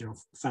that's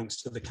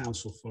thanks to the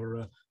council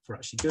for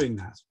actually doing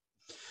that.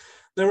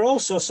 There are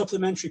also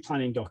supplementary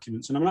planning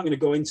documents, and I'm not going to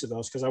go into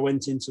those because I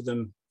went into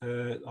them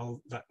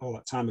all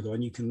that time ago,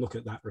 and you can look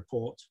at that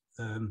report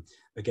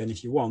again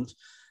if you want.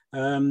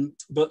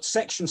 But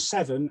Section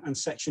 7 and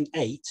Section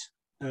 8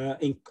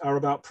 are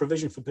about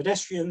provision for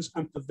pedestrians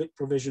and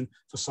provision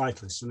for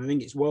cyclists, and I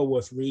think it's well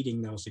worth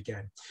reading those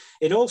again.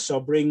 It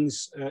also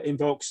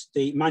invokes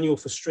the Manual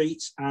for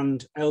Streets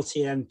and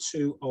LTN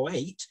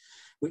 208,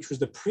 which was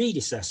the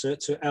predecessor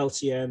to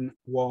LTN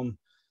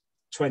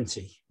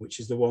 120, which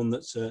is the one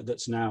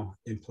that's now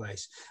in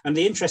place. And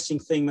the interesting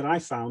thing that I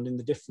found in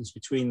the difference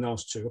between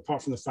those two,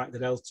 apart from the fact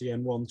that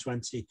LTN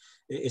 120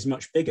 is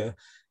much bigger,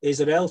 is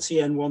that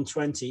LTN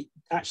 120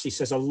 actually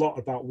says a lot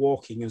about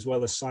walking as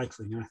well as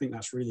cycling. And I think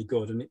that's really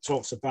good. And it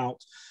talks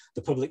about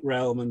the public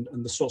realm and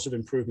the sorts of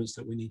improvements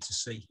that we need to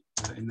see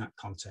in that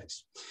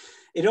context.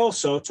 It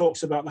also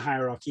talks about the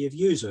hierarchy of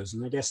users.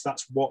 And I guess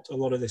that's what a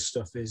lot of this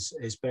stuff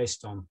is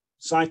based on.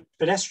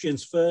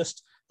 Pedestrians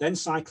first, then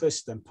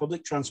cyclists, then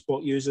public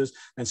transport users,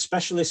 then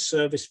specialist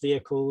service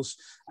vehicles,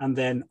 and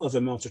then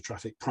other motor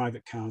traffic,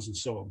 private cars and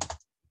so on.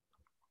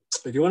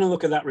 If you want to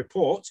look at that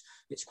report,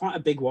 it's quite a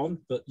big one,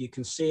 but you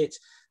can see it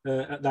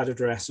at that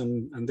address,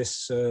 and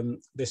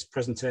this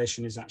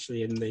presentation is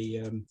actually in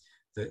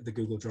the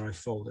Google Drive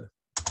folder.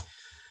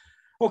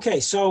 Okay,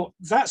 so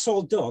that's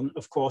all done,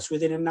 of course,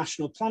 within a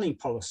national planning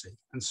policy.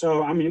 And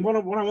so, I mean, what I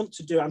want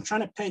to do, I'm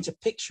trying to paint a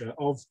picture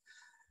of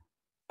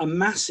a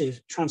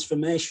massive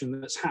transformation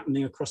that's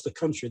happening across the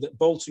country that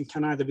Bolton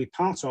can either be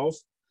part of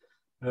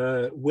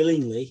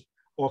willingly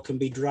or can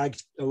be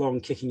dragged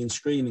along kicking and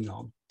screaming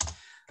on.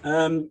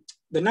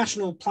 The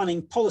National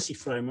Planning Policy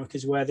Framework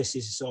is where this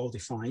is all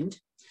defined.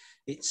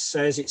 It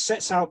says it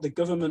sets out the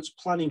government's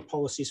planning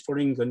policies for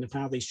England and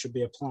how these should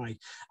be applied.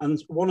 And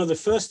one of the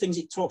first things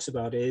it talks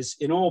about is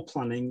in all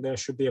planning, there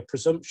should be a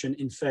presumption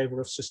in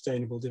favour of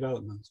sustainable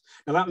development.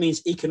 Now that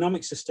means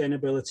economic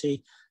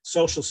sustainability,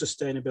 social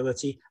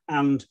sustainability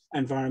and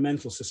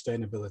environmental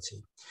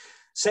sustainability.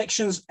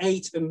 Sections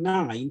 8 and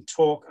 9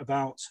 talk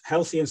about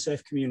healthy and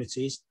safe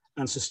communities,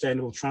 and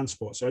sustainable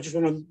transport. So I just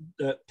want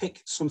to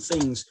pick some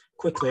things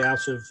quickly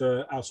out of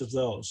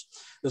those.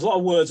 There's a lot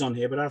of words on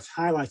here, but I've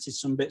highlighted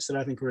some bits that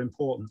I think are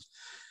important.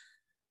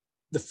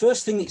 The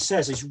first thing it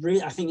says is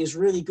I think is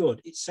really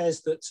good. It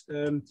says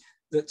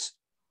that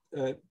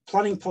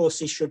planning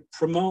policy should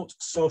promote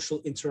social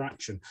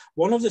interaction.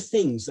 One of the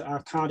things that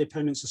our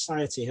car-dependent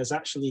society has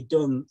actually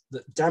done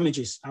that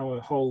damages our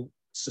whole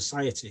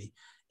society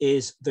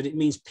is that it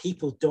means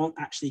people don't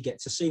actually get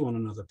to see one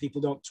another.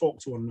 People don't talk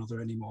to one another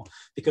anymore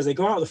because they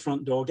go out the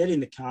front door, get in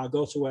the car,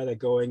 go to where they're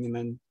going, and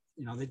then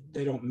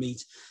they don't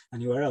meet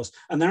anywhere else.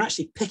 And they're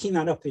actually picking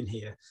that up in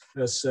here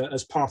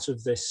as part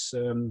of this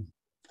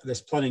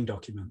this planning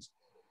document.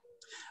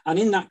 And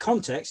in that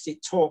context,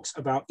 it talks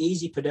about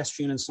easy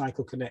pedestrian and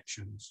cycle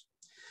connections.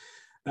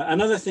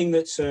 Another thing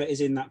that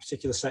is in that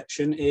particular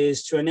section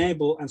is to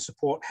enable and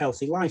support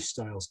healthy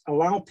lifestyles,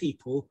 allow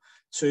people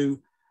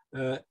to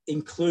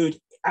include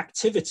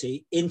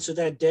activity into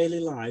their daily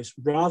lives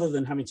rather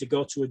than having to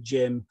go to a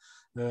gym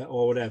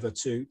or whatever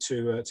to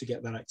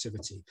get that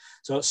activity.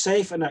 So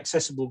safe and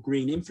accessible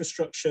green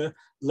infrastructure,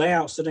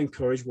 layouts that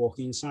encourage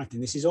walking and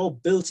cycling. This is all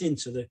built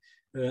into the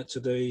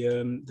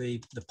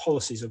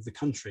policies of the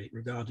country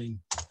regarding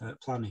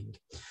planning.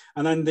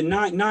 And then the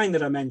nine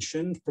that I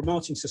mentioned,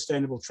 promoting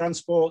sustainable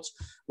transport.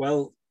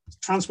 Well,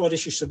 transport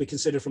issues should be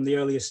considered from the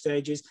earliest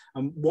stages.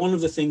 And one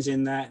of the things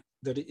in there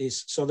that it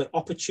is so that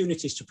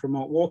opportunities to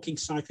promote walking,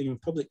 cycling and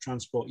public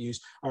transport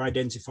use are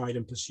identified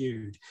and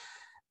pursued.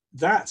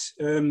 That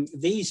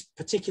these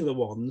particular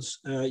ones,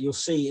 you'll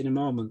see in a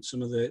moment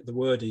some of the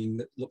wording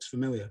that looks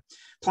familiar.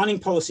 Planning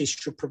policies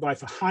should provide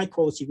for high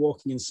quality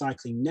walking and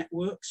cycling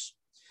networks.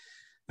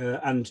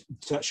 And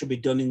that should be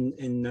done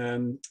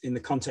in the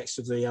context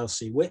of the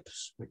LC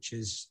WIPs, which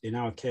is in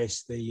our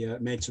case the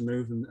made to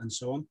move and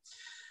so on.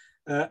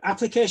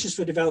 Applications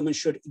for development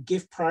should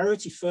give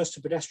priority first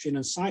to pedestrian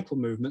and cycle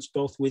movements,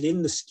 both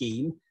within the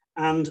scheme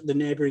and the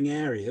neighbouring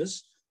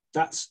areas.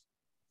 That's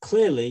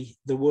clearly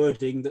the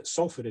wording that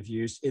Salford have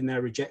used in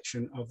their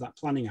rejection of that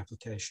planning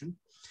application.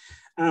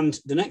 And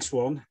the next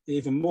one,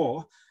 even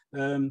more,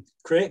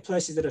 create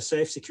places that are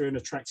safe, secure and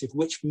attractive,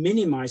 which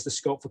minimise the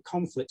scope for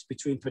conflict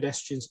between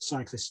pedestrians,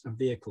 cyclists and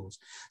vehicles.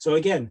 So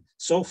again,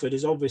 Salford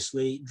is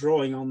obviously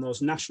drawing on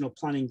those national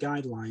planning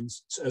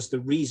guidelines as the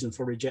reason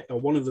for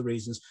one of the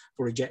reasons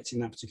for rejecting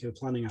that particular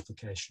planning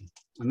application.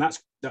 And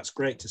that's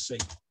great to see.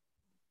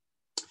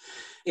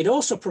 It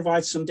also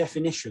provides some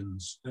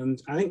definitions,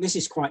 and I think this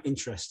is quite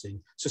interesting.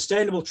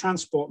 Sustainable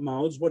transport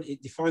modes,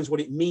 it defines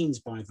what it means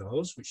by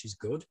those, which is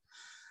good.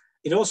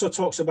 It also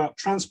talks about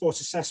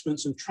transport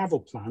assessments and travel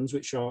plans,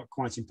 which are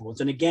quite important.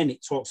 And again,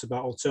 it talks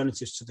about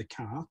alternatives to the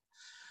car.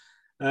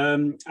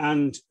 In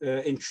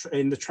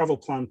the travel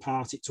plan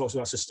part, it talks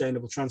about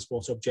sustainable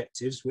transport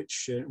objectives,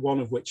 which one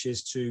of which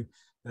is to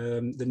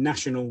the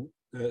national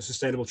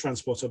sustainable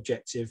transport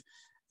objective.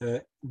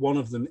 One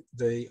of them,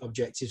 the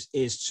objectives,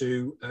 is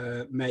to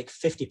make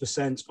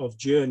 50% of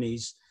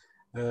journeys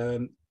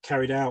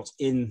carried out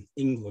in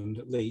England,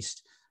 at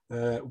least,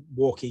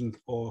 walking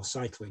or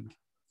cycling.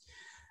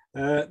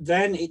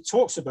 Then it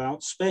talks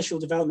about spatial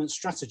development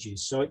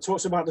strategies. So it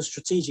talks about the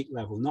strategic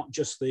level, not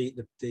just the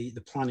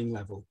planning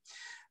level.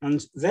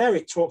 And there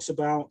it talks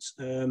about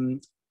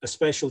a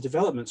spatial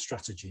development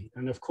strategy.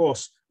 And of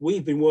course,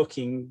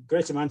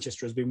 Greater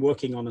Manchester has been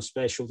working on a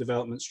spatial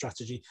development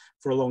strategy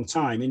for a long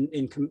time.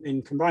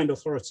 In combined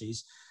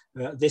authorities,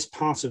 this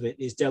part of it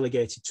is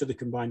delegated to the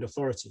combined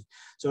authority.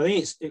 So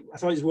I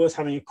thought it's worth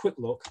having a quick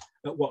look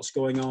at what's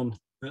going on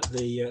at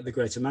the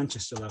Greater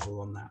Manchester level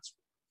on that.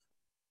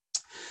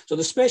 So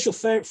the spatial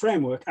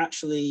framework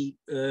actually,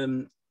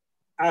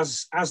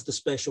 as the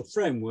spatial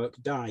framework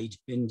died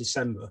in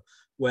December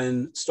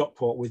when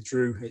Stockport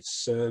withdrew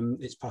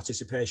its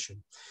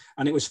participation.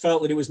 And it was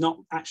felt that it was not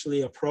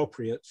actually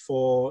appropriate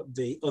for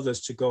the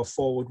others to go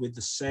forward with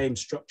the same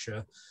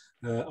structure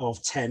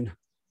of 10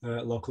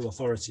 local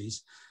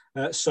authorities.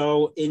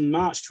 So in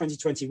March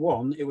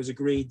 2021, it was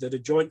agreed that a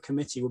joint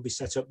committee would be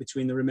set up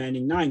between the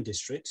remaining 9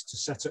 districts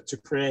to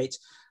create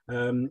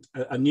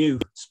a new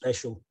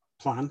spatial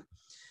plan.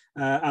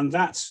 And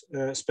that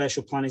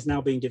spatial plan is now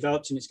being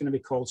developed, and it's going to be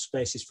called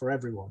Places for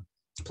Everyone.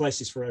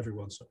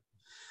 Sorry.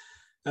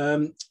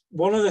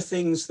 One of the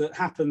things that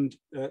happened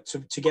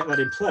to get that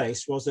in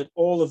place was that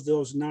all of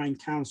those 9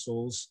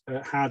 councils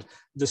had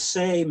the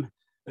same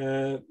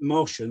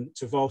motion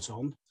to vote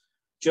on,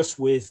 just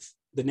with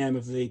the name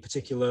of the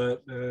particular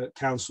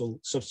council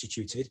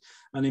substituted.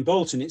 And in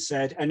Bolton, it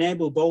said,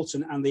 enable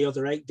Bolton and the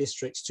other 8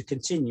 districts to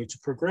continue to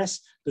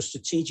progress the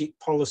strategic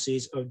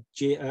policies of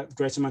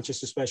Greater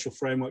Manchester Spatial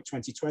Framework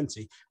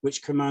 2020,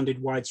 which commanded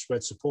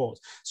widespread support.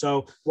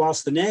 So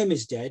whilst the name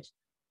is dead,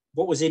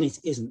 what was in it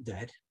isn't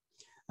dead.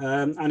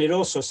 And it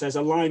also says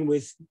align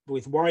with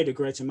wider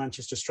Greater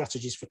Manchester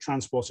strategies for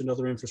transport and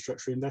other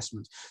infrastructure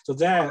investment. So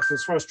there,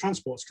 as far as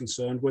transport's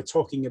concerned, we're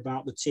talking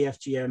about the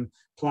TFGM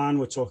plan,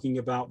 we're talking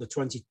about the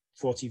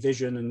 2040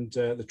 vision and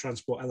the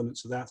transport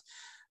elements of that,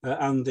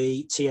 and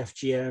the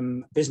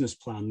TFGM business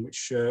plan,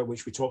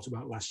 which we talked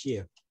about last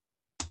year.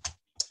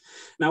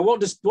 Now, what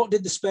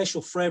did the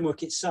spatial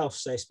framework itself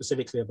say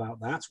specifically about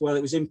that? Well,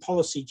 it was in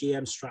Policy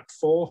GM Strat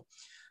 4,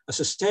 a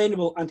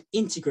sustainable and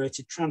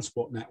integrated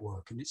transport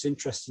network. And it's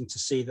interesting to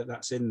see that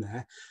that's in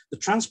there. The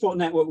transport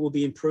network will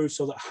be improved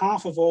so that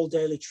half of all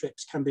daily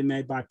trips can be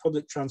made by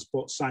public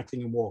transport,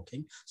 cycling and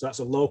walking. So that's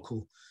a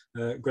local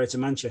Greater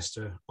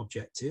Manchester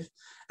objective,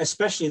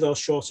 especially those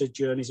shorter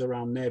journeys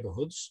around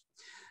neighbourhoods.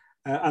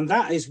 And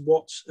that is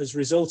what has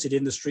resulted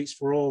in the Streets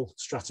for All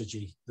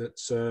strategy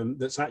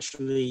that's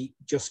actually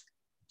just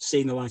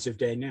seeing the light of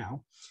day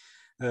now.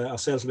 I'll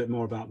say a little bit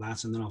more about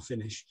that and then I'll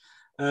finish.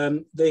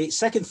 The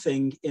second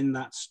thing in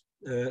that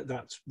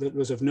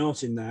was of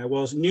note in there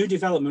was new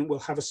development will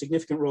have a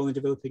significant role in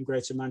developing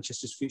Greater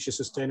Manchester's future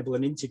sustainable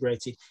and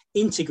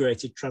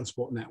integrated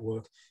transport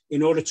network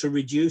in order to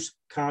reduce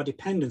car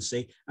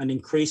dependency and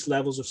increase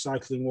levels of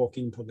cycling,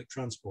 walking, and public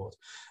transport.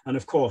 And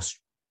of course,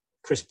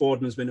 Chris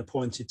Boardman has been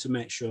appointed to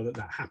make sure that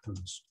that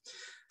happens.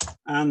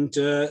 And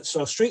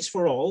so Streets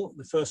for All,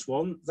 the first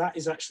one, that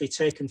is actually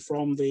taken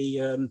from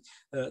the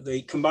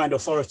Combined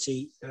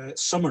Authority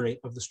summary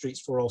of the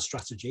Streets for All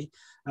strategy.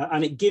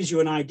 And it gives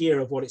you an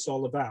idea of what it's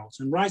all about.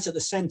 And right at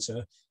the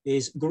centre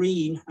is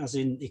green, as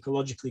in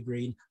ecologically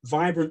green,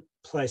 vibrant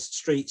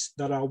streets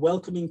that are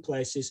welcoming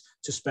places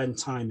to spend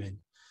time in.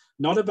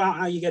 Not about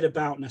how you get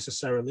about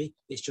necessarily,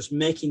 it's just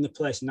making the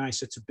place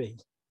nicer to be.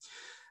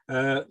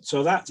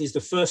 So that is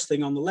the first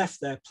thing on the left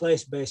there,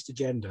 place-based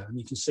agenda. And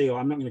you can see,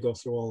 I'm not going to go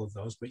through all of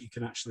those, but you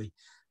can actually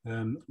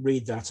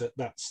read that.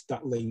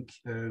 That link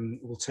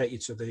will take you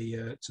to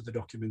the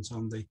document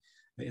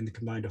in the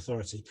Combined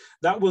Authority.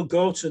 That will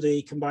go to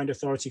the Combined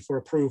Authority for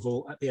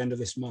approval at the end of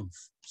this month.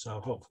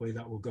 So hopefully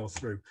that will go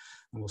through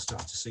and we'll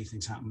start to see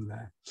things happen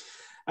there.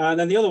 And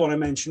then the other one I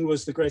mentioned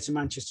was the Greater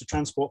Manchester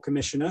Transport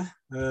Commissioner,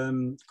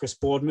 Chris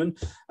Boardman.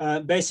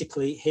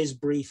 Basically, his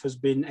brief has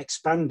been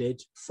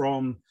expanded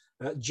from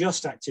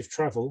just active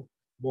travel,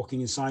 walking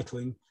and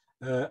cycling,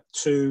 the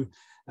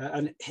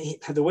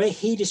way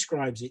he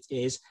describes it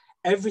is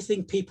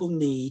everything people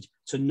need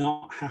to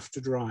not have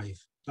to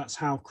drive. That's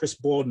how Chris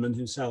Boardman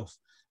himself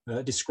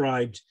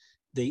described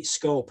the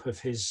scope of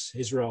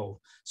his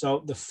role.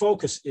 So the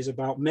focus is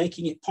about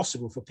making it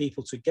possible for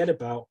people to get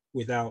about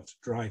without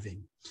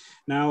driving.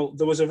 Now,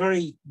 there was a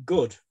very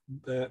good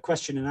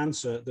question and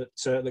answer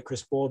that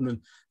Chris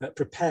Boardman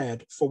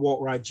prepared for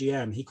Walk Ride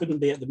GM. He couldn't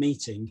be at the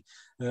meeting,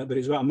 but it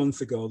was about a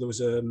month ago. There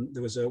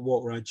was a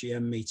Walk Ride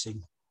GM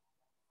meeting.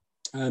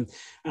 And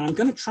I'm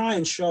going to try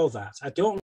and show that. I don't